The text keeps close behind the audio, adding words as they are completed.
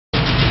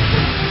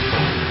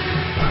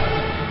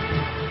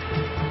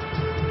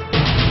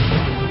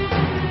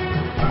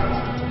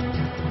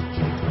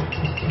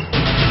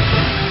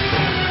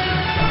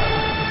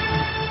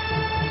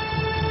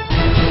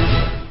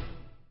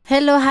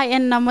Hello hi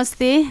and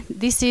नमस्ते।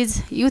 This is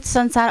youth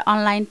संसार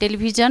online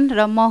television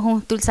र म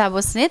हुँ तुलसा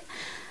बस्नेत।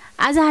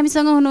 आज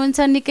हामीसँग हुनुहुन्छ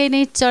निकै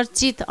नै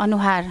चर्चित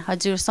अनुहार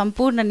हजुर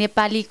सम्पूर्ण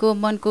नेपालीको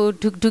मनको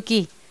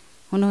ढुकढुकी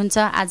हुनुहुन्छ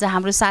आज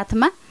हाम्रो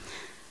साथमा।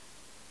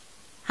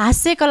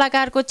 हास्य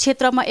कलाकारको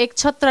क्षेत्रमा एक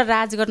छत्र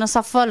राज गर्न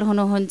सफल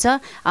हुनुहुन्छ।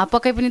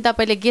 पक्कै पनि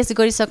तपाईँले गेस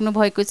गरिसक्नु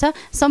भएको छ।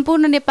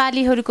 सम्पूर्ण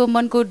नेपालीहरूको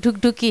मनको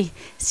ढुकढुकी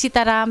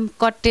सीताराम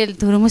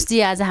कट्टेल धुर्मुसजी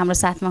आज हाम्रो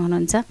साथमा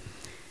हुनुहुन्छ।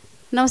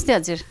 नमस्ते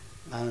हजुर।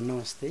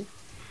 नमस्ते।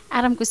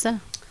 आराम कुशल?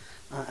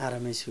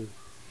 आरामै छु।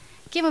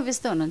 केमा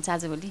व्यस्त हुनुहुन्छ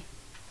आजभोलि?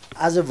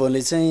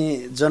 आजभोलि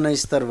चाहिँ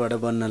जनस्तरबाट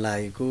बन्न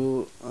लागेको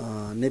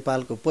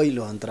नेपालको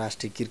पहिलो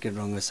अन्तर्राष्ट्रिय क्रिकेट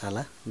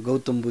रङ्गशाला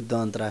गौतम बुद्ध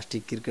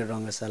अन्तर्राष्ट्रिय क्रिकेट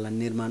रङ्गशाला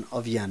निर्माण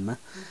अभियानमा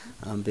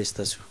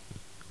व्यस्त छु।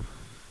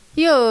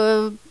 यो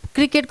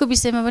क्रिकेटको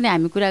विषयमा पनि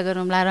हामी कुरा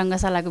गरौँला,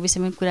 रङ्गशालाको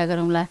विषयमा पनि कुरा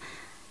गरौँला।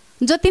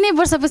 जति नै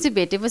वर्षपछि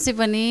भेटेपछि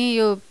पनि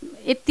यो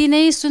यति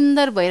नै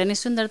सुन्दर भइरहने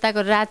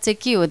सुन्दरताको राज चाहिँ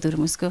के हो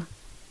धुर्मुसको?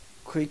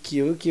 खोइ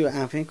के हो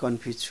आफै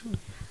कन्फ्युज छु।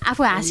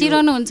 आफू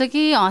हाँसिरहनुहुन्छ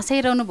कि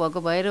हँसाइरहनु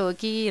भएको भएर हो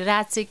कि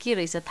राज चाहिँ के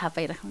रहेछ थाहा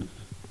पाइराख्नु?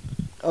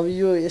 अब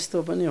यो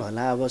यस्तो पनि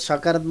होला, अब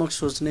सकारात्मक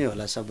सोच नै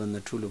होला सबभन्दा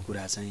ठुलो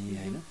कुरा चाहिँ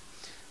होइन।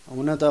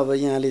 हुन त अब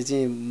यहाँले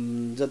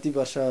चाहिँ जति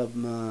वर्ष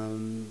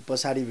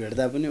पछाडि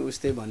भेट्दा पनि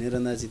उस्तै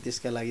भनिरहँदा चाहिँ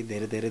त्यसका लागि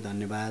धेरै धेरै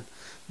धन्यवाद।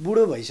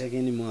 बुढो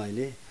भइसकेँ नि म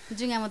अहिले।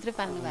 जुङ्गा मात्रै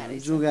पाल्नु भएको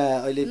रहेछ? जुङ्गा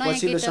अहिले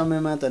पछिल्लो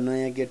समयमा त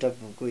नयाँ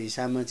गेटअपको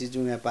हिसाबमा चाहिँ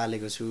जुङ्गा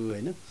पालेको छु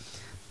होइन।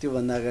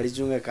 त्योभन्दा अगाडि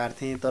जुङ्गा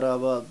काट्थेँ, तर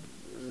अब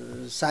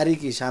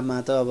शारीरिक हिसाबमा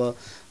त अब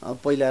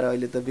पहिला र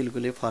अहिले त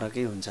बिल्कुलै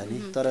फरकै हुन्छ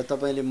नि। तर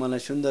तपाईँले मलाई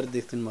सुन्दर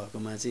देख्नु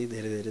भएकोमा चाहिँ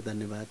धेरै धेरै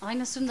धन्यवाद।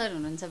 होइन, सुन्दर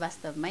हुनुहुन्छ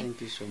वास्तवमै।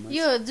 Thank you so much.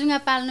 यो जुङ्गा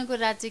पाल्नुको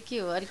राज चाहिँ के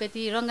हो?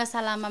 अलिकति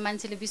रङ्गशालामा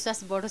मान्छेले विश्वास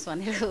बढोस्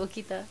भनेर हो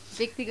कि त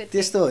व्यक्तिगत?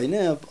 त्यस्तो होइन।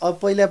 अब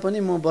पहिला पनि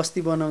म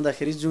बस्ती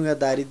बनाउँदाखेरि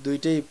जुङ्गादारी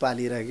दुइटै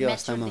पालिरहेको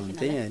अवस्थामा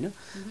हुन्थेँ होइन।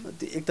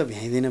 एक त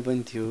भ्याइँदैन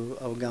पनि थियो।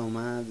 अब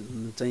गाउँमा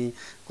चाहिँ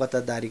कता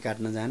दारी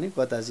काट्न जाने,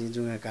 कता चाहिँ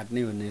जुङ्गा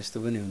काट्ने भन्ने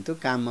यस्तो पनि हुन्थ्यो।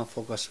 काममा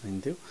फोकस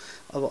हुन्थ्यो।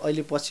 अब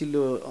अहिले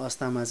पछिल्लो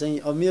अवस्थामा चाहिँ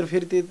अब मेरो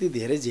फेरि त्यति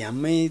धेरै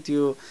झ्याम्मै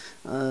त्यो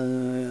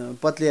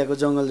पत्लियाको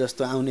जङ्गल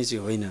जस्तो आउने चाहिँ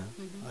होइन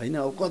होइन।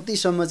 अब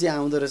कतिसम्म चाहिँ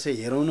आउँदो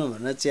रहेछ हेरौँ न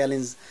भनेर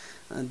च्यालेन्ज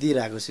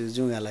दिइरहेको छु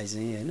जुङ्गालाई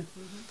चाहिँ होइन।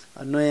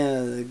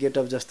 नयाँ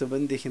गेटअप जस्तो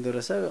पनि देखिँदो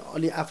रहेछ।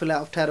 अलि आफूलाई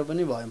अप्ठ्यारो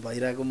पनि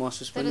भइरहेको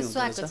महसुस पनि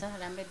हुँदो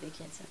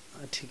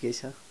रहेछ। ठिकै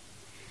छ।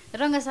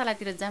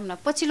 रङ्गशालातिर जाऊँ न।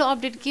 पछिल्लो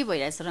अपडेट के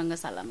भइरहेछ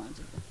रङ्गशालामा?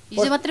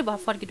 हिजो मात्रै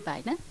फर्किनु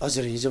भयो होइन?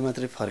 हजुर, हिजो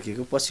मात्रै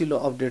फर्केको। पछिल्लो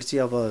अपडेट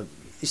चाहिँ अब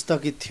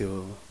स्थगित थियो।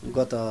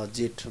 गत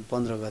जेठ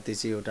 15 गते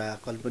चाहिँ एउटा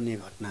अकल्पनीय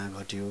घटना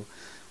घट्यो।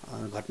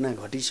 घटना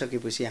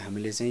घटिसकेपछि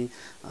हामीले चाहिँ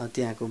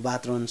त्यहाँको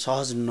वातावरण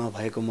सहज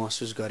नभएको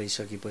महसुस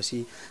गरिसकेपछि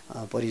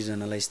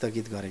परियोजनालाई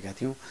स्थगित गरेका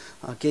थियौँ।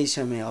 केही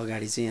समय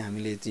अगाडि चाहिँ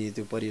हामीले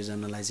त्यो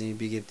परियोजनालाई चाहिँ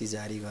विज्ञप्ति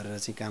जारी गरेर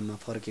चाहिँ काममा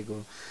फर्केको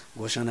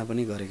घोषणा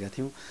पनि गरेका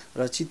थियौँ।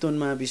 र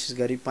चितवनमा विशेष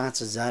गरी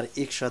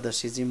 5001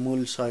 सदस्य चाहिँ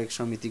मूल सहयोग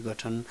समिति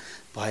गठन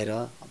भएर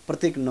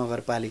प्रत्येक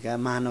नगरपालिका,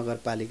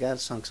 महानगरपालिका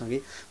सँगसँगै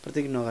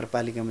प्रत्येक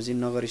नगरपालिकामा चाहिँ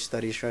नगर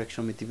स्तरीय सहयोग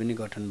समिति पनि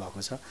गठन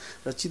भएको छ।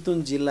 र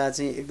चितवन जिल्ला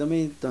चाहिँ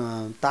एकदमै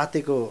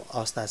तातेको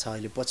अवस्था छ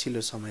अहिले।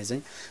 पछिल्लो समय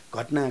चाहिँ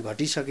घटना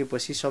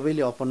घटिसकेपछि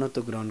सबैले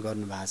अपनत्व ग्रहण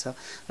गर्नुभएको छ।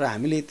 र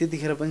हामीले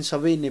त्यतिखेर पनि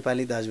सबै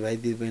नेपाली दाजुभाइ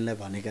दिदीबहिनीलाई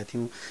भनेका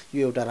थियौँ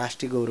यो एउटा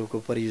राष्ट्रिय गौरवको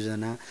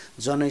परियोजना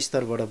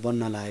जनस्तरबाट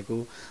बन्न लागेको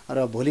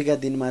र भोलिका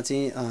दिनमा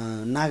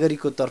चाहिँ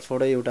नागरिकको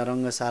तर्फबाट एउटा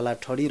रङ्गशाला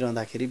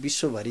ठडिरहँदाखेरि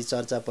विश्वभरि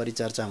चर्चा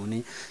परिचर्चा हुने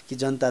कि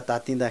जनता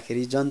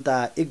तातिँदाखेरि, जनता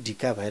एक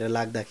ढिक्का भएर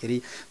लाग्दाखेरि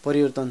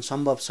परिवर्तन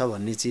सम्भव छ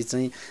भन्ने चिज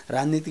चाहिँ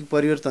राजनीतिक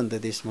परिवर्तन त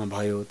देशमा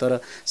भयो, तर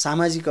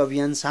सामाजिक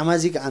अभियान,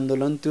 सामाजिक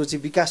आन्दोलन त्यो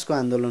चाहिँ विकासको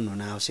आन्दोलन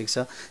हुन आवश्यक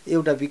छ।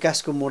 एउटा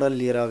विकासको मोडल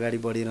लिएर अगाडि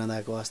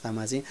बढिरहँदाको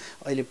अवस्थामा चाहिँ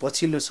अहिले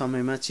पछिल्लो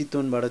समयमा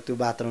चितवनबाट त्यो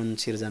वातावरण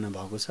सिर्जना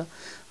भएको छ।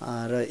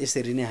 र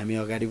यसरी नै हामी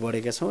अगाडि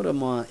बढेका छौँ। र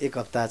म एक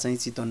हप्ता चाहिँ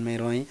चितवनमै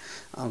रहेँ।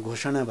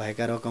 घोषणा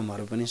भएका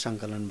रकमहरू पनि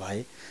सङ्कलन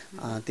भए।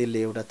 त्यसले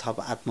एउटा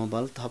थप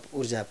आत्मबल, थप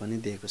ऊर्जा पनि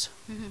दिएको छ।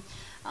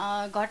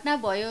 घटना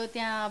भयो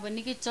त्यहाँ, अब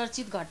निकै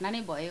चर्चित घटना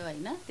नै भयो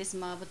होइन।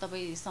 त्यसमा अब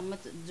तपाईँ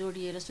समेत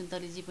जोडिएर,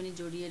 सुन्तलीजी पनि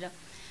जोडिएर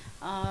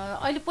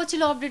अहिले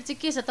पछिल्लो अपडेट चाहिँ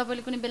के छ?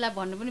 तपाईँले कुनै बेला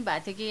भन्नु पनि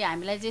भएको थियो कि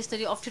हामीलाई चाहिँ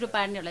यसरी अप्ठ्यारो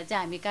पार्नेहरूलाई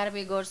चाहिँ हामी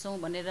कारबाही गर्छौँ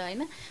भनेर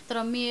होइन।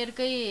 तर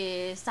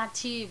मेयरकै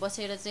साक्षी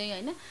बसेर चाहिँ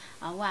होइन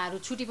उहाँहरू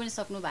छुटी पनि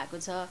सक्नु भएको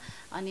छ।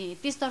 अनि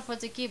त्यसतर्फ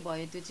चाहिँ के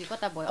भयो? त्यो चाहिँ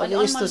कता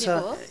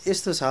भयो?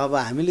 यस्तो छ, अब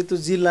हामीले त्यो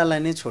जिल्लालाई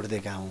नै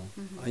छोडिदिएका हौँ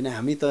होइन।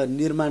 हामी त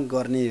निर्माण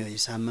गर्ने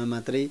हिसाबमा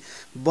मात्रै,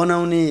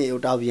 बनाउने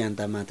एउटा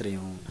अभियन्ता मात्रै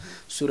हौँ।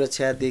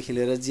 सुरक्षादेखि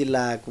लिएर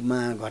जिल्लामा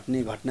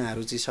घट्ने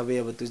घटनाहरू चाहिँ सबै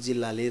अब त्यो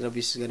जिल्लाले र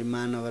विशेष गरी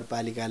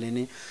महानगरपालिकाले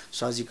नै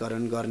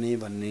सहजीकरण गर्ने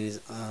भन्ने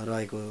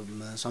रहेको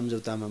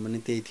सम्झौतामा पनि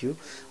त्यही थियो।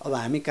 अब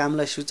हामी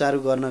कामलाई सुचारू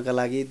गर्नका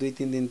लागि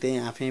 2-3 दिन त्यहीँ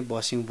आफै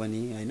बस्यौँ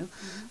पनि होइन।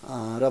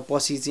 र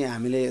पछि चाहिँ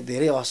हामीले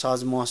धेरै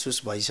असहज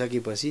महसुस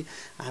भइसकेपछि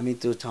हामी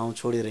त्यो ठाउँ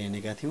छोडेर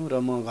हिँडेका थियौँ र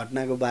म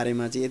घटनाको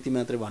बारेमा चाहिँ यति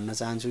मात्रै भन्न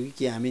चाहन्छु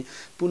कि हामी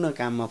पुनः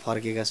काममा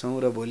फर्केका छौँ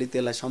र भोलि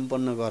त्यसलाई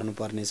सम्पन्न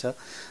गर्नुपर्नेछ।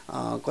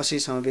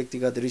 कसैसँग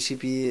व्यक्तिगत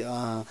रेसिपी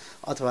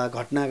अथवा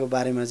घटनाको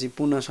बारेमा चाहिँ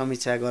पुनः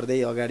समीक्षा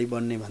गर्दै अगाडि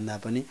बढ्ने भन्दा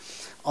पनि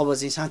अब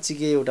चाहिँ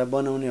साँच्चीकै एउटा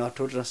बनाउने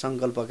अठोट र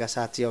सङ्कल्पका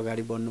साथ चाहिँ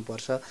अगाडि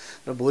बढ्नुपर्छ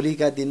र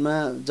भोलिका दिनमा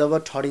जब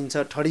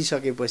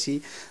ठडिसकेपछि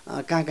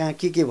कहाँ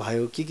के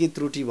भयो, के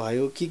त्रुटि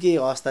भयो, के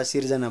अवस्था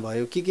सिर्जना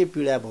भयो, के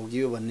पीडा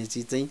भोगियो भन्ने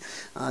चिज चाहिँ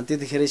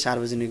त्यतिखेरै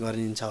सार्वजनिक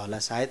गरिन्छ होला।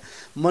 सायद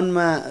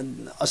मनमा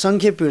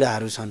असङ्ख्य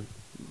पीडाहरू छन्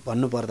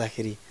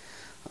भन्नुपर्दाखेरि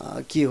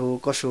के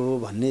हो कसो हो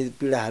भन्ने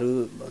पीडाहरू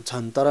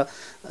छन्, तर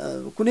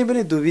कुनै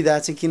पनि दुविधा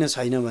चाहिँ किन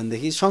छैन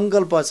भनेदेखि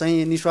सङ्कल्प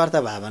चाहिँ निस्वार्थ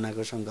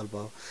भावनाको सङ्कल्प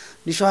हो।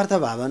 निस्वार्थ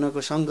भावनाको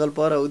सङ्कल्प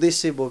र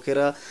उद्देश्य बोकेर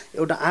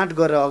एउटा आँट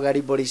गरेर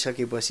अगाडि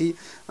बढिसकेपछि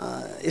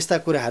यस्ता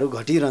कुराहरू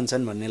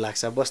घटिरहन्छन् भन्ने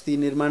लाग्छ। बस्ती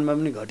निर्माणमा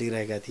पनि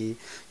घटिरहेका थिए।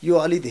 यो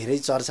अलि धेरै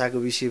चर्चाको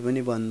विषय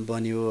पनि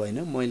बन्यो होइन।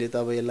 मैले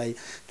त अब यसलाई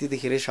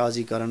त्यतिखेरै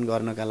सहजीकरण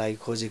गर्नका लागि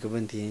खोजेको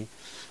पनि थिएँ।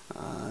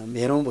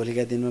 हेरौँ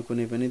भोलिका दिनमा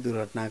कुनै पनि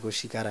दुर्घटनाको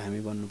शिकार हामी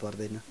बन्नु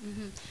पर्दैन।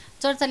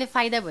 चर्चाले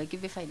फाइदा भयो कि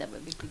बेफाइदा भयो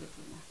व्यक्तिगत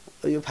रूपमा?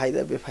 यो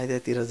फाइदा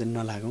बेफाइदातिर चाहिँ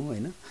नलागौँ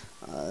होइन।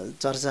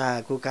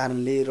 चर्चाको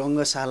कारणले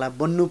रङ्गशाला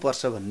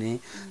बन्नुपर्छ भन्ने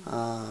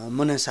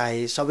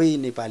मनसाय सबै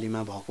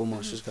नेपालीमा भएको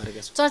महसुस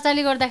गरेका छौँ।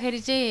 चर्चाले गर्दाखेरि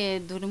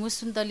चाहिँ धुर्मुस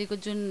सुन्तलीको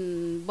जुन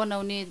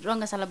बनाउने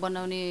रङ्गशाला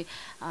बनाउने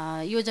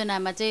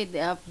योजनामा चाहिँ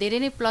धेरै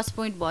नै प्लस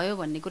पोइन्ट भयो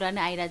भन्ने कुरा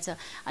नै आइरहेछ।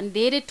 अनि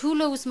धेरै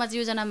ठुलो उसमा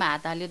चाहिँ योजनामा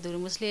हात हाल्यो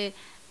धुर्मुसले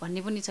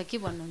भन्ने पनि छ। के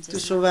भन्नुहुन्छ? त्यो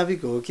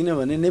स्वाभाविक हो,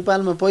 किनभने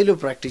नेपालमा पहिलो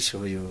प्र्याक्टिस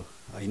हो यो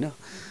होइन।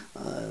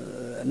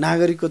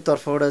 नागरिकको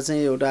तर्फबाट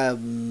चाहिँ एउटा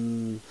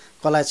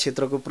कला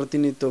क्षेत्रको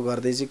प्रतिनिधित्व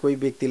गर्दै चाहिँ कोही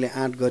व्यक्तिले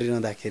आँट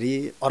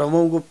गरिरहँदाखेरि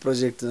अरबौँको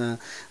प्रोजेक्ट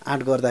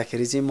आँट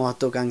गर्दाखेरि चाहिँ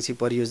महत्त्वकाङ्क्षी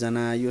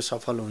परियोजना यो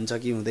सफल हुन्छ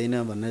कि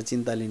हुँदैन भनेर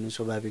चिन्ता लिनु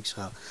स्वाभाविक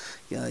छ।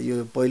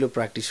 यो पहिलो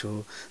प्र्याक्टिस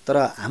हो। तर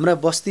हाम्रा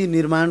बस्ती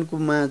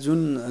निर्माणकोमा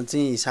जुन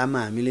चाहिँ हिसाबमा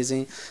हामीले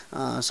चाहिँ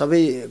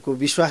सबैको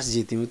विश्वास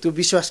जित्यौँ, त्यो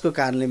विश्वासको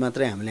कारणले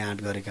मात्रै हामीले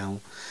आँट गरेका हौँ।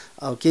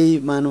 केही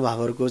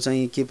महानुभावहरूको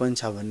चाहिँ के पनि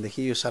छ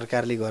भनेदेखि यो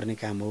सरकारले गर्ने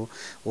काम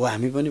हो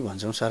हामी पनि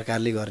भन्छौँ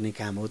सरकारले गर्ने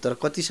काम हो, तर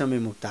कति समय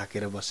मुख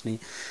ताकेर बस्ने।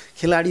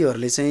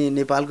 खेलाडीहरूले चाहिँ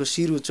नेपालको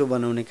शिर उच्च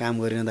बनाउने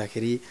काम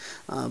गरिरहँदाखेरि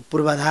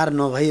पूर्वाधार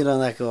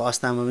नभइरहँदाको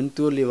अवस्थामा पनि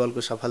त्यो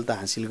लेभलको सफलता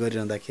हासिल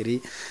गरिरहँदाखेरि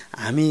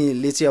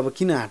हामीले चाहिँ अब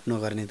किन आँट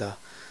नगर्ने त?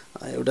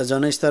 एउटा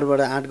जनस्तरबाट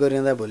आँट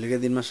गरिरहँदा भोलिका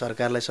दिनमा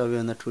सरकारलाई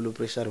सबैभन्दा ठुलो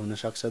प्रेसर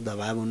हुनसक्छ,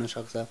 दबाब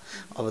हुनसक्छ।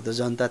 अब त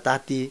जनता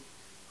तातिए,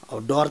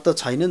 अब डर त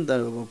छैन नि त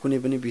कुनै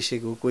पनि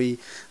विषयको। कोही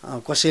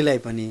कसैलाई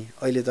पनि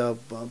अहिले त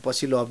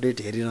पछिल्लो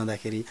अपडेट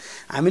हेरिरहँदाखेरि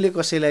हामीले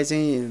कसैलाई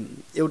चाहिँ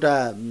एउटा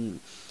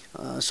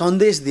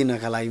सन्देश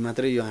दिनका लागि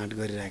मात्रै यो आँट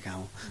गरिरहेका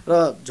हौँ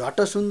र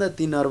झट्ट सुन्दा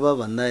 3 अर्ब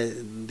भन्दा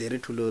धेरै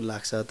ठुलो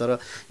लाग्छ। तर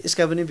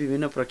यसका पनि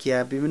विभिन्न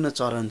प्रक्रिया विभिन्न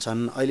चरण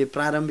छन्। अहिले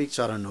प्रारम्भिक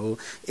चरण हो।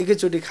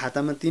 एकैचोटि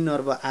खातामा 3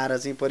 अर्ब आएर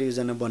चाहिँ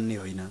परियोजना बन्ने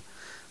होइन,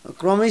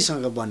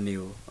 क्रमैसँग बन्ने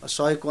हो।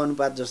 100को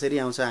अनुपात जसरी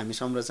आउँछ हामी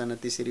संरचना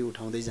त्यसरी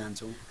उठाउँदै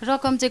जान्छौँ।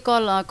 रकम चाहिँ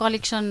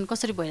कलेक्सन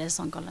कसरी भइरहेछ?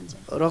 सङ्कलन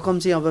चाहिँ रकम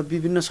चाहिँ अब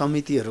विभिन्न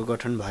समितिहरू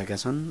गठन भएका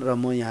छन् र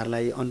म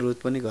यहाँलाई अनुरोध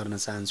पनि गर्न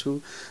चाहन्छु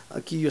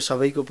कि यो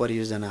सबैको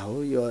परियोजना हो,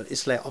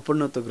 यसलाई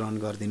अपनत्व ग्रहण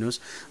गरिदिनुहोस्।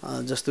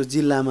 जस्तो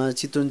जिल्लामा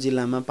चितवन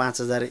जिल्लामा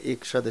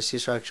 5001 सदस्य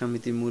सहयोग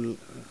समिति मूल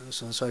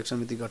सहयोग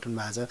समिति गठन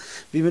भएको छ।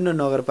 विभिन्न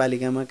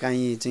नगरपालिकामा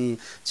कहीँ चाहिँ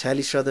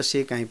 46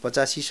 सदस्य, कहीँ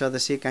 85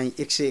 सदस्य, कहीँ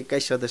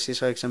 121 सदस्य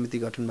सहयोग समिति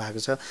गठन भएको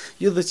छ।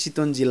 यो त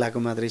चितवन जिल्लाको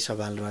मात्रै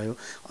सवाल रह्यो।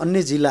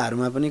 अन्य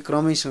जिल्लाहरूमा पनि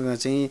क्रमैसँग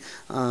चाहिँ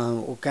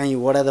कहीँ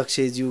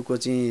वडाध्यक्षज्यूको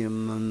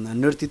चाहिँ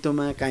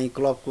नेतृत्वमा, कहीँ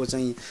क्लबको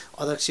चाहिँ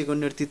अध्यक्षको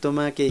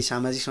नेतृत्वमा, केही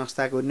सामाजिक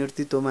संस्थाको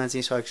नेतृत्वमा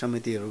चाहिँ सहयोग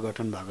समितिहरू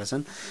गठन भएको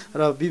छन्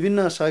र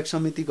विभिन्न सहयोग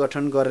समिति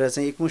गठन गरेर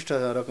चाहिँ एकमुष्ट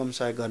रकम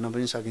सहयोग गर्न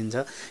पनि सकिन्छ।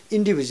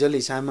 इन्डिभिजुअल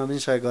हिसाबमा पनि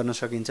सहयोग गर्न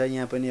सकिन्छ।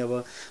 यहाँ पनि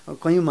अब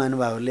कयौँ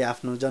महानुभावहरूले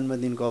आफ्नो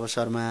जन्मदिनको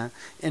अवसरमा,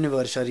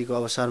 एनिभर्सरीको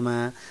अवसरमा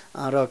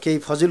र केही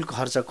फजुल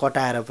खर्च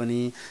कटाएर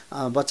पनि,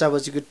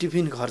 बच्चाबच्चीको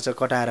टिफिन खर्च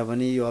कटाएर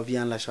पनि यो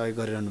अभियानलाई सहयोग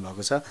गरिरहनु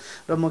भएको छ।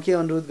 र म के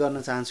अनुरोध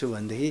गर्न चाहन्छु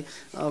भनेदेखि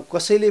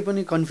कसैले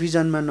पनि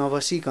कन्फ्युजनमा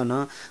नबसिकन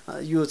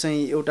यो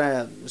चाहिँ एउटा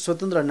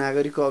स्वतन्त्र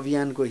नागरिकको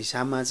अभियानको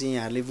हिसाबमा चाहिँ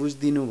यहाँहरूले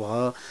बुझिदिनु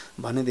भयो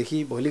भनेदेखि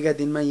भोलिका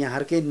दिनमा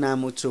यहाँहरूकै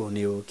नाम उच्च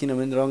हुने हो।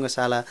 किनभने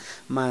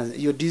रङ्गशालामा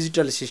यो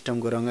डिजिटल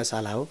सिस्टमको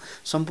रङ्गशाला हो।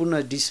 सम्पूर्ण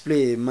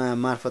डिस्प्लेमा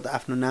मार्फत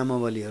आफ्नो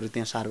नामावलीहरू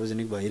त्यहाँ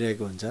सार्वजनिक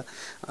भइरहेको हुन्छ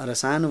र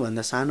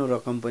सानोभन्दा सानो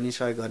रकम पनि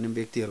सहयोग गर्ने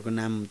व्यक्तिहरूको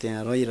नाम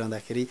त्यहाँ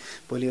रहिरहँदाखेरि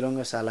भोलि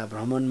रङ्गशाला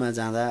भ्रमणमा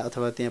जाँदा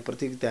अथवा त्यहाँ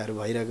प्रतियोगिताहरू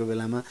भइरहेको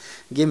बेलामा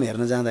गेम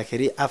हेर्न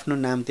जाँदाखेरि आफ्नो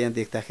नाम त्यहाँ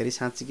देख्दाखेरि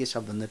साँच्चीकै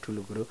सबभन्दा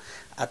ठुलो कुरो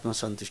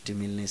आत्मसन्तुष्टि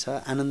मिल्नेछ,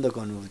 आनन्दको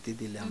अनुभूति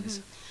दिलाउनेछ।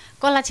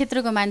 कला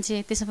क्षेत्रको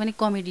मान्छे त्यसमा पनि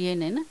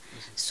कमेडियन होइन,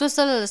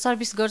 सोसल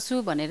सर्भिस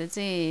गर्छु भनेर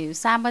चाहिँ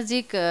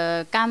सामाजिक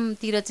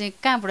कामतिर चाहिँ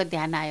कहाँबाट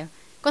ध्यान आयो?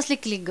 कसले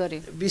क्लिक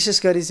गर्यो?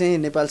 विशेष गरी चाहिँ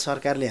नेपाल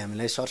सरकारले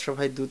हामीलाई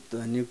सरसफाइ दूत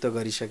नियुक्त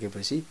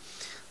गरिसकेपछि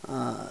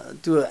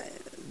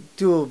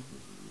त्यो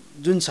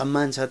जुन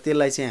सम्मान छ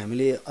त्यसलाई चाहिँ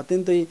हामीले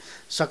अत्यन्तै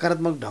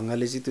सकारात्मक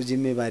ढङ्गले चाहिँ त्यो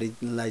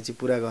जिम्मेवारीलाई चाहिँ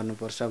पुरा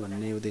गर्नुपर्छ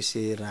भन्ने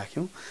उद्देश्य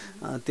राख्यौँ।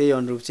 त्यही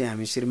अनुरूप चाहिँ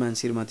हामी श्रीमान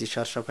श्रीमती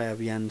सरसफाइ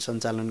अभियान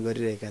सञ्चालन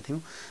गरिरहेका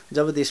थियौँ।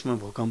 जब देशमा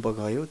भूकम्प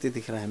गयो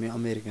त्यतिखेर हामी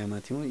अमेरिकामा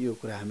थियौँ। यो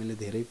कुरा हामीले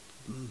धेरै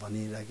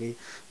भनिरहेकै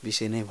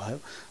विषय नै भयो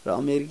र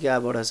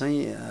अमेरिकाबाट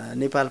चाहिँ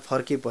नेपाल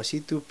फर्केपछि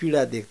त्यो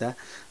पीडा देख्दा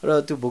र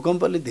त्यो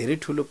भूकम्पले धेरै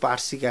ठुलो पाठ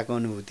सिकाएको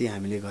अनुभूति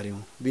हामीले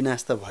गऱ्यौँ।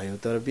 विनाश त भयो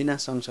तर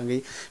विनाश सँगसँगै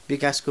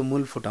विकासको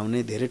मूल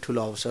फुटाउने धेरै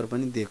ठुलो अवसर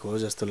पनि दिएको हो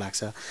जस्तो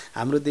लाग्छ।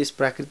 हाम्रो देश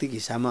प्राकृतिक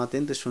हिसाबमा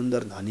अत्यन्त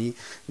सुन्दर धनी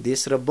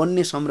देश र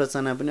बन्ने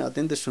संरचना पनि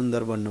अत्यन्त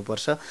सुन्दर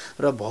बन्नुपर्छ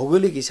र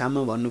भौगोलिक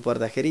हिसाबमा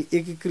भन्नुपर्दाखेरि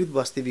एकीकृत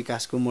बस्ती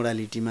विकासको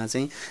मोडालिटीमा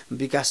चाहिँ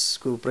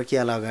विकासको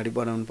प्रक्रियालाई अगाडि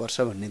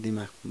बढाउनुपर्छ भन्ने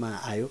दिमागमा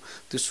आयो।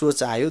 त्यो सोच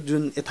आयो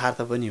जुन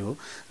यथार्थ पनि हो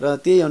र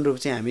त्यही अनुरूप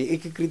चाहिँ हामी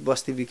एकीकृत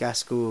बस्ती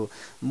विकासको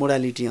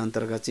मोडालिटी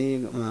अन्तर्गत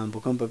चाहिँ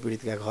भूकम्प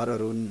पीडितका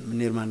घरहरू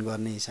निर्माण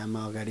गर्ने हिसाबमा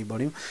अगाडि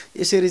बढ्यौँ।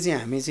 यसरी चाहिँ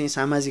हामी चाहिँ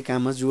सामाजिक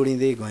काममा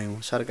जोडिँदै गयौँ।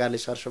 सरकारले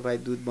सरसफाइ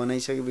दूत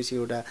बनाइसकेपछि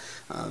एउटा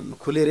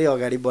खुलेरै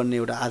अगाडि बढ्ने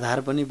एउटा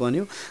आधार पनि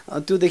बन्यो।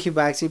 त्योदेखि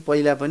बाहेक चाहिँ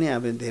पहिला पनि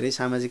अब धेरै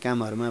सामाजिक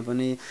कामहरूमा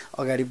पनि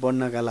अगाडि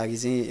बढ्नका लागि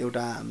चाहिँ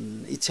एउटा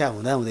इच्छा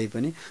हुँदाहुँदै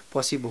पनि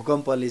पछि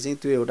भूकम्पले चाहिँ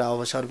त्यो एउटा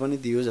अवसर पनि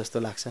दियो जस्तो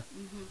लाग्छ।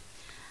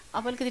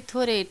 अब अलिकति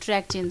थोरै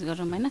ट्र्याक चेन्ज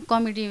गरौँ होइन।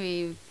 कमेडी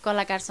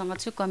कलाकारसँग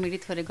छु, कमेडी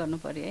थोरै गर्नु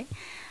पऱ्यो है।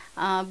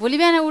 भोलि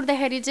बिहान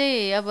उठ्दाखेरि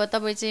चाहिँ अब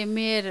तपाईँ चाहिँ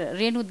मेयर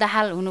रेणु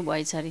दाहाल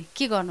हुनुभएछ अरे,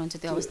 के गर्नुहुन्छ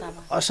त्यो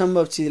अवस्थामा?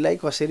 असम्भव चिजलाई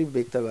कसरी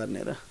व्यक्त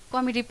गर्ने र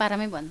कमेडी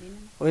पारामै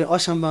भन्दिनँ होइन,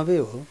 असम्भवै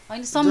हो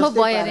होइन, सम्भव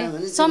भयो अरे,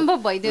 सम्भव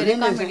भइदियो अरे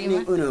कमेडीमा।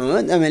 कुरो हो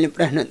तपाईँले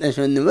प्रश्न त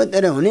सोध्नुभयो,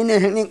 तर हुनै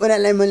नसक्ने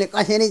कुरालाई मैले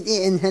कसरी चाहिँ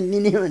एन्सर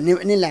दिने भन्ने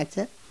पनि लाग्छ।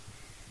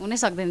 हुनै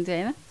सक्दैन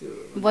थियो होइन,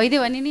 भइदियो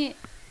भने नि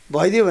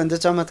भइदियो भने त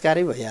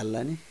चमत्कारै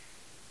भइहाल्ला नि।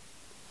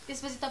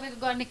 त्यसपछि तपाईँको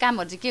गर्ने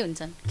कामहरू चाहिँ के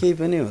हुन्छन्? केही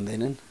पनि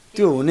हुँदैनन्।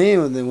 त्यो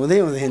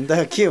हुँदैन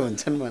त के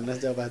हुन्छन् भनेर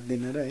जवाब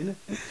दिन र होइन,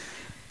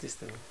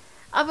 त्यस्तो हो।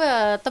 अब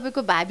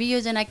तपाईँको भावी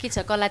योजना के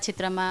छ? कला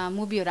क्षेत्रमा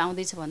मुभीहरू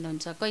आउँदैछ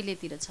भन्नुहुन्छ,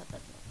 कहिलेतिर छ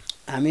त?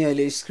 हामी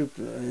अहिले स्क्रिप्ट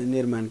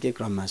निर्माणकै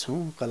क्रममा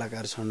छौँ,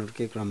 कलाकार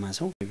छनौटकै क्रममा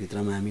छौँ।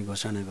 भित्रमा हामी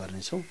घोषणा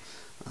गर्नेछौँ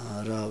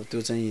र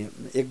त्यो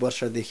चाहिँ 1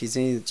 वर्षदेखि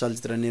चाहिँ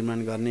चलचित्र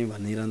निर्माण गर्ने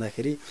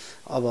भनिरहँदाखेरि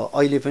अब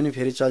अहिले पनि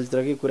फेरि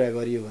चलचित्रकै कुरा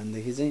गरियो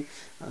भनेदेखि चाहिँ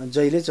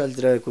जहिले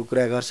चलचित्रको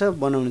कुरा गर्छ,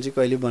 बनाउनु चाहिँ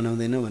कहिले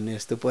बनाउँदैन भन्ने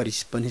यस्तो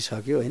परिस पनि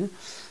सक्यो होइन।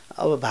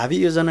 अब भावी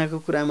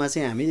योजनाको कुरामा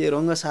चाहिँ हामी यो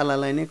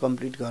रङ्गशालालाई नै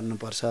कम्प्लिट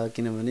गर्नुपर्छ,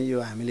 किनभने यो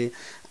हामीले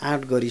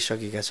आँट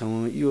गरिसकेका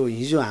छौँ। यो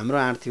हिजो हाम्रो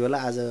आँट थियो होला,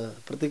 आज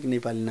प्रत्येक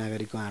नेपाली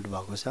नागरिकको आँट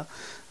भएको छ।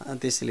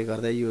 त्यसले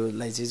गर्दा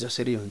योलाई चाहिँ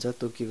जसरी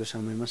हुन्छ तोकिएको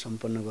समयमा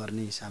सम्पन्न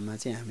गर्ने हिसाबमा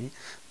चाहिँ हामी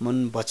मन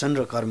वचन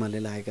र कर्मले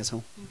लागेका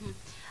छौँ।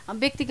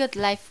 व्यक्तिगत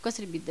लाइफ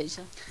कसरी बित्दैछ?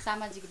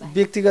 सामाजिक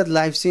व्यक्तिगत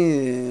लाइफ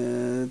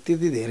चाहिँ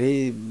त्यति धेरै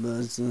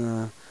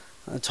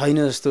छैन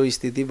जस्तो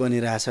स्थिति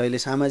बनिरहेछ अहिले।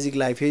 सामाजिक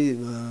लाइफै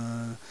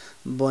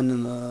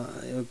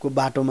को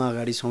बाटोमा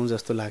अगाडि छौँ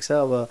जस्तो लाग्छ।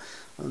 अब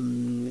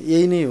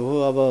यही नै हो,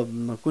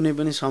 अब कुनै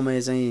पनि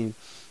समय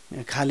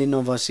चाहिँ खाली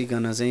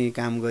नबसिकन चाहिँ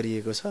काम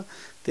गरिएको छ।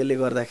 त्यसले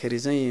गर्दाखेरि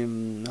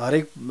चाहिँ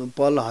हरेक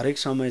पल हरेक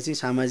समय चाहिँ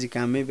सामाजिक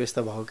काममै व्यस्त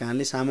भएको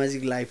कारणले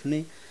सामाजिक लाइफ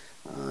नै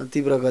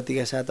तीव्र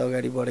गतिका साथ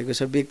अगाडि बढेको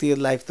छ। व्यक्तिगत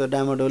लाइफ त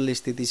डामाडोल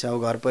स्थिति छ।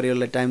 अब घर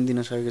परिवारलाई टाइम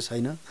दिन सकेको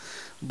छैन,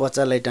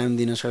 बच्चालाई टाइम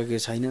दिन सकेको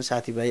छैन,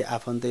 साथीभाइ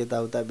आफन्त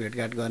यताउता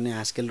भेटघाट गर्ने,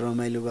 हाँसखेल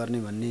रमाइलो गर्ने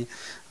भन्ने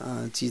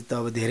चिज त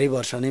अब धेरै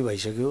वर्ष नै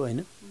भइसक्यो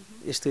होइन,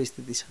 यस्तो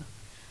स्थिति छ।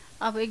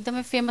 अब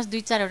एकदमै फेमस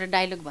 2-4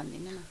 डायलग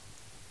भनिदिनु न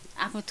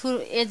आफ्नो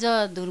एज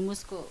अ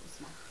धुर्मुसको।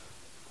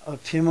 अब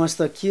फेमस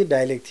त के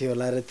डायलग थियो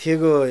होला र,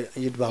 थिएको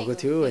हिट भएको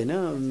थियो होइन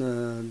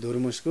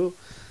धुर्मुसको,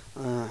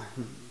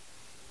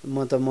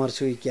 म त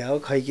मर्छु क्या हो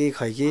खैके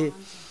खैके।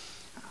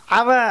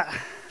 अब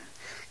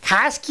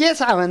खास के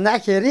छ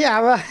भन्दाखेरि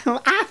अब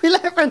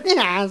आफूलाई पनि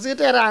हाँस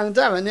उठेर आउँछ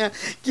भने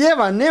के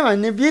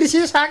भन्ने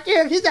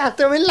बिर्सिसक्यो कि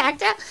जस्तो पनि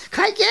लाग्छ।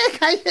 खैके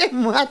खैके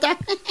म त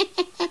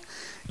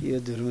यो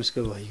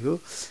धुर्मुसको भइगयो।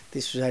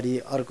 त्यस पछाडि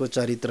अर्को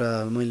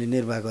चरित्र मैले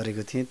निर्वाह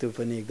गरेको थिएँ, त्यो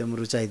पनि एकदम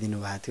रुचाइदिनु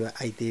भएको थियो,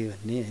 आइते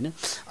भन्ने होइन।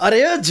 अरे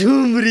यो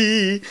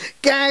झुम्री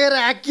कहाँ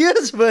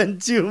राख्योस्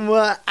भन्छु म,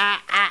 आ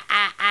आ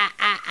आ आ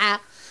आ आ,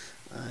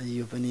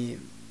 यो पनि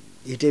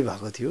हिटै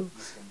भएको थियो।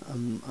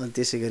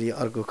 त्यसै गरी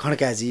अर्को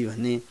खड्काजी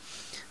भन्ने,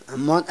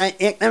 म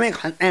एकदमै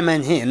खतरा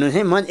मान्छे हेर्नुहोस्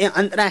है, म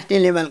अन्तर्राष्ट्रिय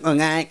लेभलको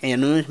गायक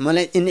हेर्नुहोस्,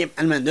 मलाई चाहिँ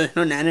नेपालमा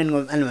दोस्रो नारायण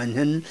गोपाल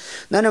भन्छन्,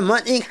 तर म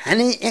चाहिँ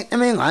खालि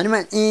एकदमै घरमा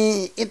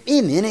यति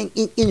धेरै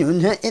किचकिच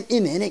हुन्छ, यति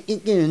धेरै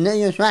किचकिच हुन्छ,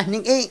 यो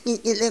स्वास्नीकै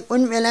किचकिचले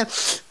कुन बेला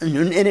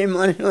झुन्डेरै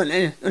मर्छु होला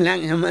जस्तो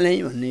लाग्छ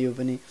मलाई भन्ने यो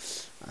पनि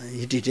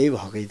हिटै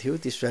भएकै थियो।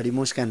 त्यस पछाडि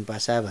मुस्कान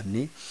पासा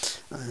भन्ने,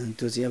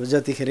 त्यो चाहिँ अब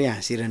जतिखेरै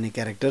हाँसिरहने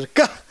क्यारेक्टर।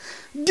 कहाँ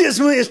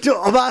देशमा यस्तो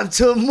अभाव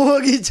छ,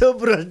 मोगी छ,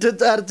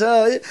 भ्रष्टाचार छ,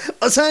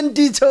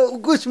 अशान्ति छ,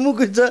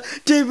 उकुसमुकुस छ,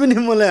 त्यही पनि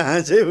मलाई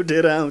हाँसै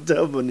उठेर आउँछ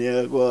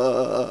भनेको,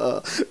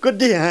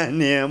 कति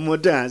हाँने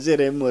मोटो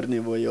हाँसेरै मर्ने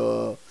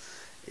भयो।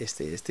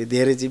 यस्तै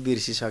धेरै चाहिँ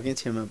बिर्सिसकेँ,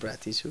 क्षमा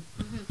प्रार्थी छु।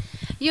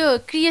 यो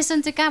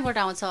क्रिएसन चाहिँ कहाँबाट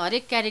आउँछ?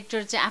 हरेक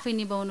क्यारेक्टर चाहिँ आफै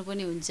निभाउनु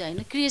पनि हुन्छ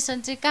होइन, क्रिएसन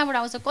चाहिँ कहाँबाट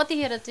आउँछ?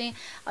 कतिखेर चाहिँ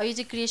यो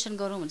चाहिँ क्रिएसन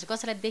गरौँ भन्छ,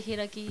 कसैलाई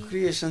देखेर कि?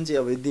 क्रिएसन चाहिँ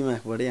अब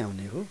दिमागबाटै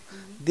आउने हो।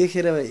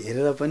 देखेर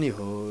हेरेर पनि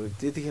हो।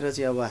 त्यतिखेर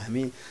चाहिँ अब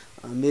हामी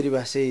मेरी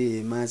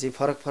भाषामा चाहिँ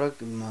फरक फरक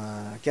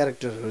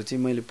क्यारेक्टरहरू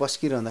चाहिँ मैले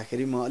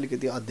पस्किरहँदाखेरि म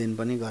अलिकति अध्ययन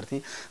पनि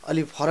गर्थेँ।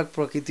 अलिक फरक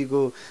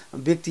प्रकृतिको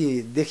व्यक्ति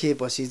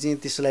देखिएपछि चाहिँ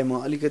त्यसलाई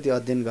म अलिकति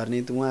अध्ययन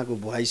गर्ने, उहाँको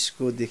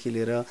भोइसकोदेखि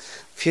लिएर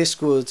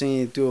फेसको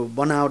चाहिँ त्यो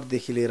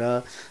बनावटदेखि लिएर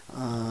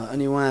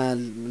अनि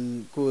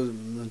उहाँको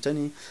हुन्छ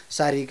नि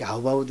शारीरिक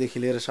हावभावदेखि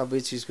लिएर सबै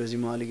चिजको चाहिँ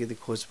म अलिकति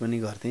खोज पनि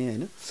गर्थेँ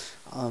होइन।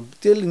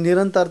 त्यसले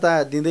निरन्तरता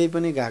दिँदै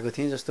पनि गएको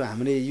थिएँ। जस्तो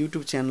हामीले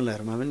युट्युब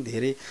च्यानलहरूमा पनि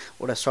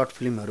धेरैवटा सर्ट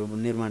फिल्महरू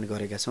निर्माण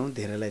गरेका छौँ,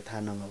 धेरैलाई थाहा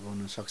नभएको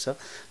हुनसक्छ।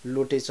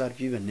 लोटे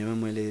चर्पी भन्नेमा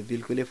मैले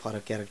बिल्कुलै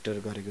फरक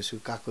क्यारेक्टर गरेको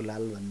छु,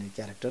 काकुलाल भन्ने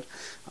क्यारेक्टर,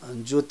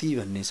 ज्योति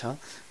भन्ने छ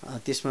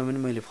त्यसमा पनि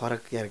मैले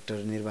फरक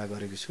क्यारेक्टर निर्वाह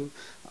गरेको छु।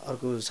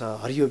 अर्को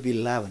छ हरियो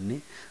बिल्ला भन्ने,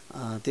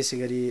 त्यसै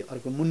गरी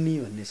अर्को मुन्नी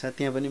भन्ने छ,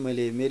 त्यहाँ पनि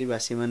मैले मेरी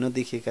भाषामा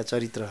नदेखिएका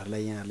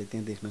चरित्रहरूलाई यहाँहरूले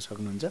त्यहाँ देख्न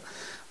सक्नुहुन्छ।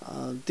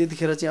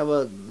 त्यतिखेर चाहिँ अब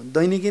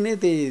दैनिकी नै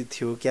त्यही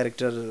थियो,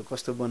 क्यारेक्टर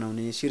कस्तो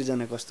बनाउने,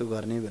 सिर्जना कस्तो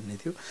गर्ने भन्ने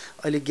थियो।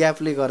 अहिले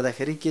ग्यापले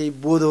गर्दाखेरि केही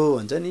बोधो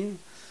हुन्छ नि,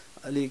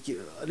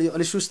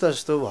 अलि सुस्त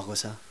जस्तो भएको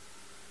छ।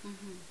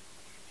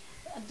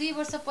 2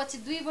 वर्षपछि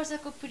 2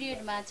 वर्षको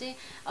पिरियडमा चाहिँ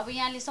अब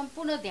यहाँले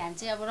सम्पूर्ण ध्यान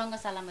चाहिँ अब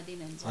रङ्गशालामा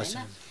दिनुहुन्छ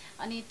होइन।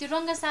 अनि त्यो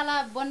रङ्गशाला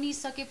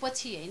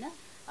बनिसकेपछि होइन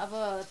अब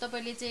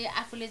तपाईँले चाहिँ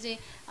आफूले चाहिँ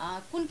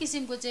कुन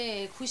किसिमको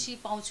चाहिँ खुसी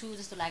पाउँछु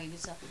जस्तो लागेको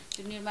छ?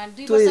 त्यो निर्माण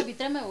 2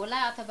 वर्षभित्रमै होला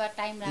अथवा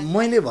टाइम लाग्छ?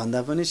 मैले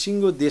भन्दा पनि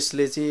सिङ्गो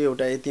देशले चाहिँ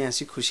एउटा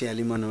ऐतिहासिक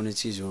खुसियाली मनाउने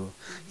चिज हो।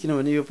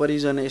 किनभने यो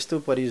परियोजना यस्तो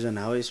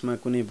परियोजना हो, यसमा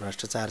कुनै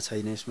भ्रष्टाचार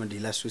छैन, यसमा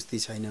ढिला सुस्ती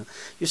छैन,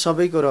 यो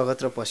सबैको रगत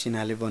र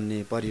पसिनाले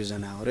बन्ने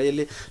परियोजना हो। र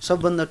यसले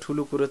सबभन्दा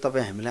ठुलो कुरो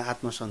तपाईँ हामीलाई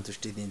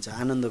आत्मसन्तुष्टि दिन्छ,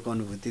 आनन्दको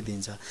अनुभूति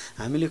दिन्छ।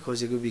 हामीले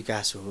खोजेको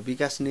विकास हो।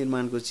 विकास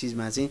निर्माणको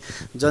चिजमा चाहिँ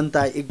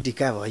जनता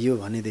एकढिका भयो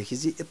भनेदेखि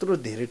चाहिँ यत्रो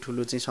धेरै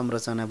ठुलो चाहिँ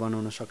संरचना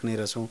बनाउन सक्ने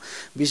रहेछौँ।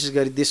 विशेष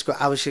गरी देशको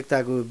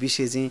आवश्यकताको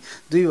विषय चाहिँ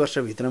 2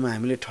 वर्षभित्रमा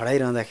हामीले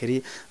ठडाइरहँदाखेरि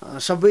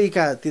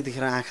सबैका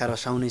त्यतिखेर आँखा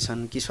रसाउने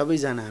छन् कि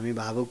सबैजना हामी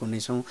भावुक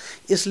हुनेछौँ।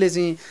 यसले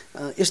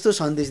चाहिँ यस्तो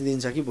सन्देश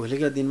दिन्छ कि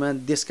भोलिका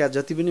दिनमा देशका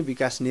जति पनि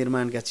विकास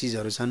निर्माणका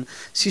चिजहरू छन्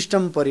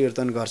सिस्टम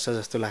परिवर्तन गर्छ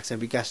जस्तो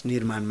लाग्छ। विकास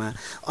निर्माणमा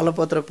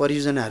अलपत्र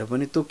परियोजनाहरू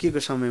पनि तोकिएको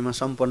समयमा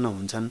सम्पन्न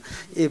हुन्छन्।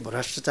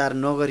 भ्रष्टाचार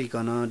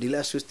नगरिकन,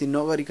 ढिला सुस्ती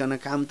नगरिकन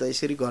काम त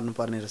यसरी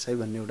गर्नुपर्ने रहेछ है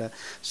भन्ने एउटा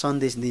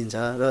सन्देश दिन्छ।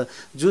 र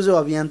जो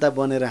अभियन्ता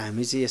बनेर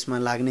हामी चाहिँ यसमा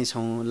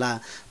लाग्नेछौँ,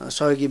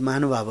 सहयोगी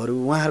महानुभावहरू,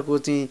 उहाँहरूको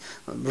चाहिँ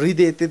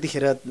हृदय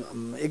त्यतिखेर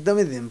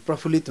एकदमै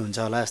प्रफुल्लित हुन्छ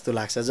होला जस्तो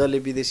लाग्छ। जसले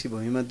विदेशी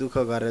भूमिमा दुःख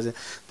गरेर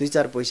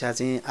 2-4 पैसा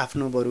चाहिँ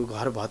आफ्नो बरु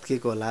घर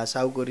भत्केको होला,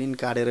 साउको ऋण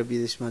काटेर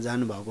विदेशमा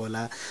जानुभएको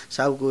होला,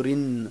 साउको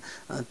ऋण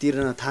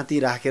तिर्न थाँती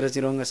राखेर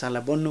चाहिँ रङ्गशाला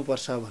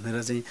बन्नुपर्छ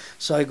भनेर चाहिँ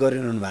सहयोग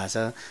गरिरहनु भएको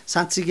छ।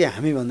 साँच्चीकै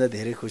हामीभन्दा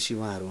धेरै खुसी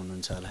उहाँहरू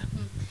हुनुहुन्छ होला।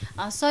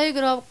 सहयोग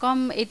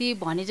रकम यदि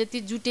भने जति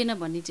जुटेन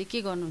भने चाहिँ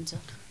के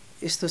गर्नुहुन्छ?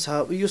 यस्तो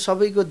छ, यो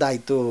सबैको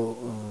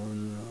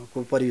दायित्वको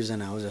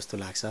परियोजना हो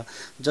जस्तो लाग्छ।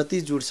 जति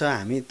जुट्छ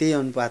हामी त्यही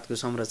अनुपातको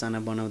संरचना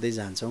बनाउँदै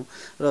जान्छौँ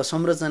र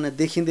संरचना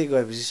देखिँदै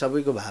गएपछि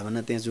सबैको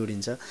भावना त्यहाँ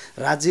जोडिन्छ।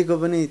 राज्यको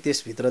पनि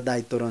त्यसभित्र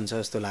दायित्व रहन्छ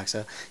जस्तो लाग्छ।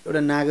 एउटा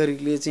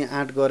नागरिकले चाहिँ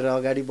आँट गरेर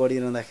अगाडि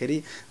बढिरहँदाखेरि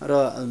र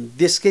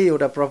देशकै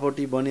एउटा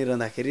प्रपर्टी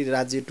बनिरहँदाखेरि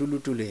राज्य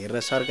टुलुटुलु हेरेर,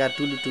 सरकार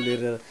टुलुटुलु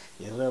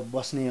हेरेर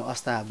बस्ने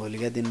अवस्था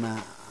भोलिका दिनमा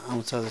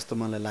आउँछ जस्तो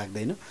मलाई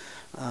लाग्दैन।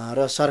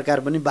 र सरकार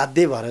पनि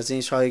बाध्य भएर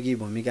चाहिँ सहयोगी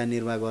भूमिका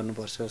निर्वाह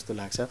गर्नुपर्छ जस्तो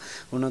लाग्छ।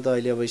 हुन त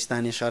अहिले अब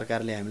स्थानीय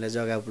सरकारले हामीलाई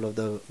जग्गा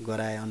उपलब्ध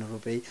गराए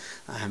अनुरूपै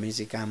हामी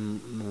चाहिँ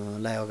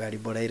कामलाई अगाडि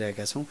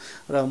बढाइरहेका छौँ।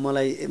 र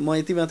म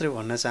यति मात्रै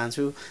भन्न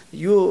चाहन्छु,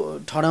 यो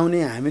ठडाउने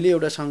हामीले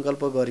एउटा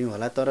सङ्कल्प गऱ्यौँ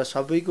होला, तर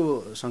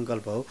सबैको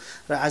सङ्कल्प हो।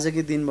 र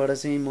आजकै दिनबाट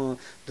चाहिँ म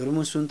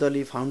धुर्मु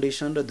सुन्तली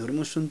फाउन्डेसन र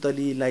धुर्मु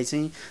सुन्तलीलाई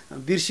चाहिँ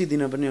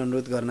बिर्सिदिन पनि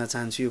अनुरोध गर्न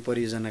चाहन्छु। यो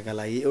परियोजनाका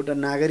लागि एउटा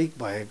नागरिक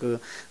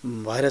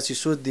भएर चाहिँ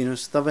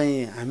सोचिदिनुहोस्,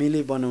 तपाईँ हामीले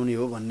बनाउने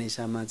हो भन्ने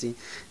हिसाबमा चाहिँ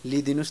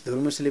लिइदिनुहोस्,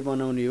 धुर्मुसले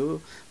बनाउने हो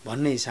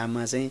भन्ने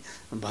हिसाबमा चाहिँ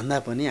भन्दा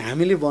पनि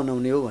हामीले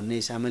बनाउने हो भन्ने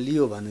हिसाबमा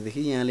लियो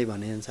भनेदेखि यहाँले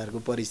भनेअनुसारको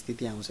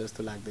परिस्थिति आउँछ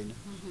जस्तो लाग्दैन।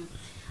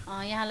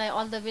 यहाँलाई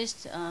अल द बेस्ट,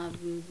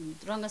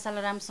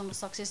 रङ्गशाला राम्रोसँग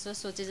सक्सेस र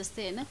सोचे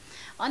जस्तै होइन।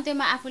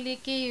 अन्त्यमा आफूले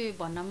केही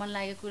भन्न मन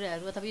लागेको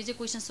कुराहरू अथवा यो चाहिँ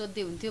क्वेसन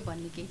सोध्दै हुन्थ्यो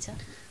भन्ने केही छ?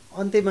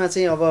 अन्त्यमा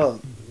चाहिँ अब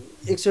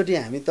एकचोटि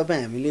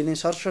हामीले नै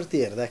सरस्वती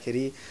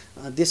हेर्दाखेरि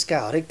देशका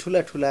हरेक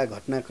ठुला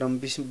घटनाक्रम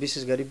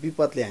विशेष गरी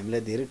विपदले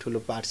हामीलाई धेरै ठुलो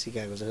पाठ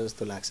सिकाएको छ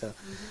जस्तो लाग्छ।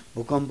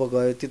 भूकम्प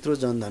गयो, त्यत्रो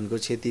जनधनको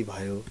क्षति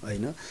भयो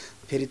होइन,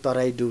 फेरि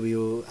तराई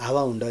डुब्यो,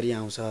 हावाहुन्डरी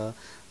आउँछ,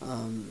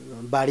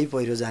 बाढी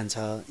पहिरो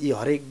जान्छ। यी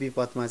हरेक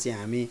विपदमा चाहिँ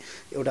हामी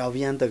एउटा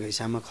अभियान्तको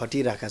हिसाबमा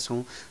खटिरहेका छौँ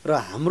र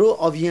हाम्रो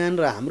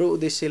अभियान र हाम्रो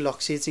उद्देश्य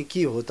लक्ष्य चाहिँ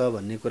के हो त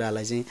भन्ने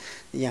कुरालाई चाहिँ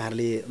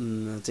यहाँहरूले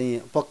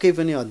चाहिँ पक्कै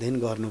पनि अध्ययन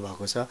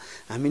गर्नुभएको छ।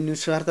 हामी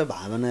निस्वार्थ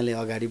भावनाले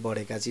अगाडि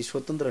बढेका चाहिँ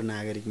स्वतन्त्र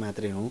नागरिक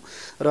मात्रै हौँ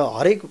र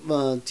हरेक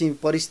चाहिँ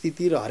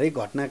परिस्थिति र हरेक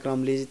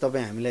घटनाक्रमले चाहिँ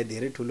तपाईँ हामीलाई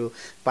धेरै ठुलो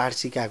पाठ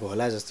सिकाएको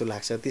होला जस्तो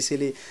लाग्छ।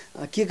 त्यसैले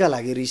के का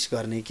लागि रिस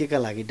गर्ने, के का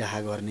लागि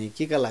डाहा गर्ने,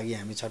 के का लागि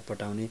हामी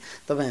छटपटाउने,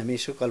 तपाईँ हामी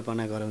यसो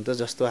कल्पना गरौँ त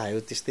जस्तो आयो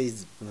त्यस्तै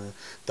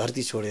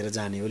धरती छोडेर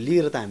जाने हो,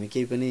 लिएर त हामी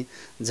केही पनि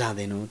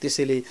जाँदैनौँ।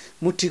 त्यसैले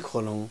मुट्ठी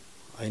खोलौँ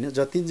होइन,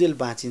 जतिन्जेल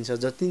बाँचिन्छ,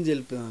 जतिन्जेल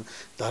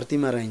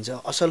धरतीमा रहन्छ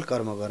असल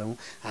कर्म गरौँ।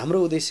 हाम्रो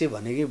उद्देश्य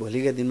भनेकै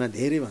भोलिका दिनमा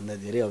धेरैभन्दा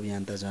धेरै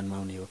अभियन्ता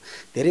जन्माउने हो,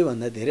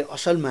 धेरैभन्दा धेरै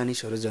असल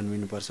मानिसहरू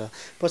जन्मिनुपर्छ।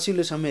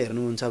 पछिल्लो समय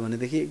हेर्नुहुन्छ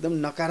भनेदेखि एकदम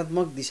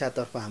नकारात्मक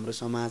दिशातर्फ हाम्रो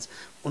समाज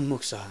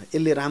उन्मुख छ।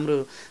 यसले राम्रो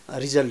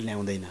रिजल्ट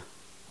ल्याउँदैन,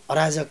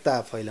 अराजकता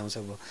फैलाउँछ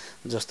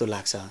जस्तो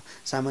लाग्छ।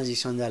 सामाजिक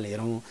सञ्जाल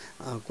हेरौँ,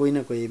 कोही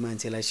न कोही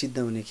मान्छेलाई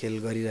सिद्धाउने खेल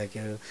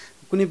गरिरहेको,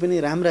 कुनै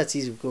पनि राम्रा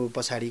चिजको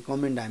पछाडि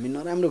कमेन्ट हामी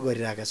नराम्रो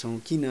गरिरहेका छौँ,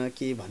 किन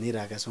के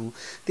भनिरहेका छौँ।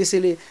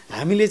 त्यसैले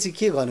हामीले चाहिँ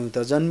के गर्यौँ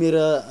त, जन्मेर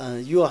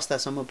यो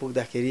अवस्थासम्म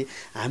पुग्दाखेरि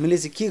हामीले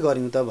चाहिँ के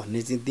गर्यौँ त भन्ने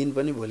चाहिँ दिन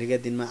पनि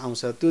भोलिका दिनमा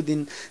आउँछ। त्यो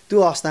दिन, त्यो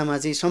अवस्थामा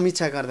चाहिँ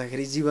समीक्षा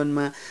गर्दाखेरि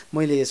जीवनमा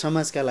मैले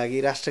समाजका लागि,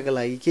 राष्ट्रका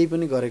लागि केही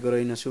पनि गरेको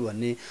रहेनछु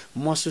भन्ने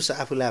महसुस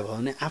आफूलाई भयो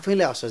भने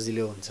आफैलाई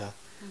असजिलो हुन्छ,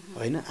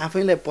 होइन,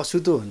 आफैलाई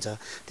पछुतो हुन्छ।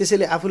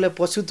 त्यसैले आफूलाई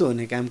पछुतो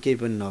हुने काम केही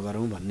पनि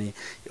नगरौँ भन्ने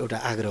एउटा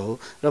आग्रह हो।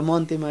 र म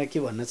अन्त्यमा के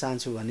भन्न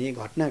चाहन्छु भने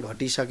घटना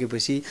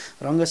घटिसकेपछि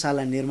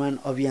रङ्गशाला निर्माण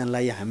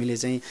अभियानलाई हामीले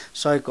चाहिँ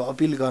सहयोगको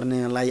अपिल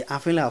गर्नेलाई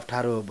आफैलाई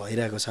अप्ठ्यारो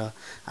भइरहेको छ,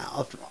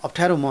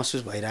 अप्ठ्यारो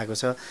महसुस भइरहेको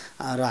छ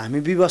र हामी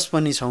विवश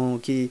पनि छौँ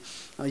कि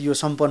यो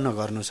सम्पन्न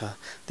गर्नु छ।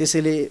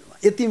 त्यसैले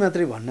यति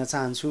मात्रै भन्न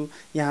चाहन्छु,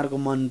 यहाँहरूको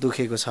मन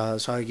दुखेको छ,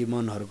 सहयोगी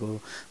मनहरूको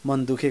मन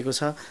दुखेको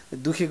छ,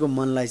 दुखेको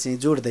मनलाई चाहिँ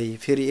जोड्दै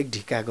फेरि एक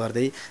ढिक्का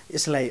गर्दै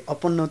यसलाई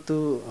अपनत्व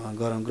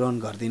ग्रहण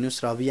गरिदिनुहोस्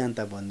र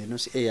अभियन्ता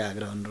बनिदिनुहोस्, यही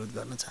आग्रह अनुरोध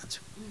गर्न चाहन्छु।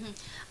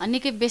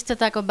 निकै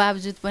व्यस्तताको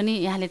बावजुद पनि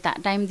यहाँले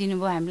टाइम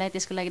दिनुभयो हामीलाई,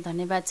 त्यसको लागि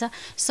धन्यवाद छ।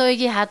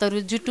 सहयोगी हातहरू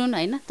जुटुन्,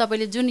 होइन,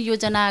 तपाईँले जुन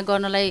योजना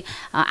गर्नलाई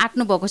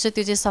आँट्नु भएको छ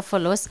त्यो चाहिँ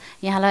सफल होस्,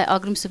 यहाँलाई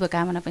अग्रिम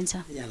शुभकामना पनि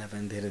छ। यहाँलाई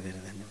पनि धेरै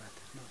धेरै धन्यवाद।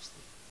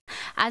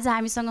 आज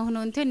हामीसँग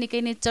हुनुहुन्थ्यो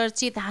निकै नै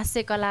चर्चित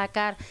हास्य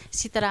कलाकार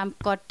सीताराम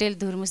कट्टेल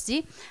धुर्मुसजी।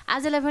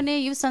 आजलाई भने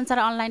यो संसार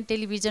अनलाइन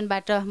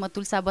टेलिभिजनबाट म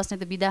तुलसा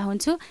बस्नेत बिदा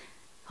हुन्छु।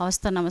 हवस्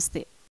त,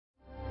 नमस्ते।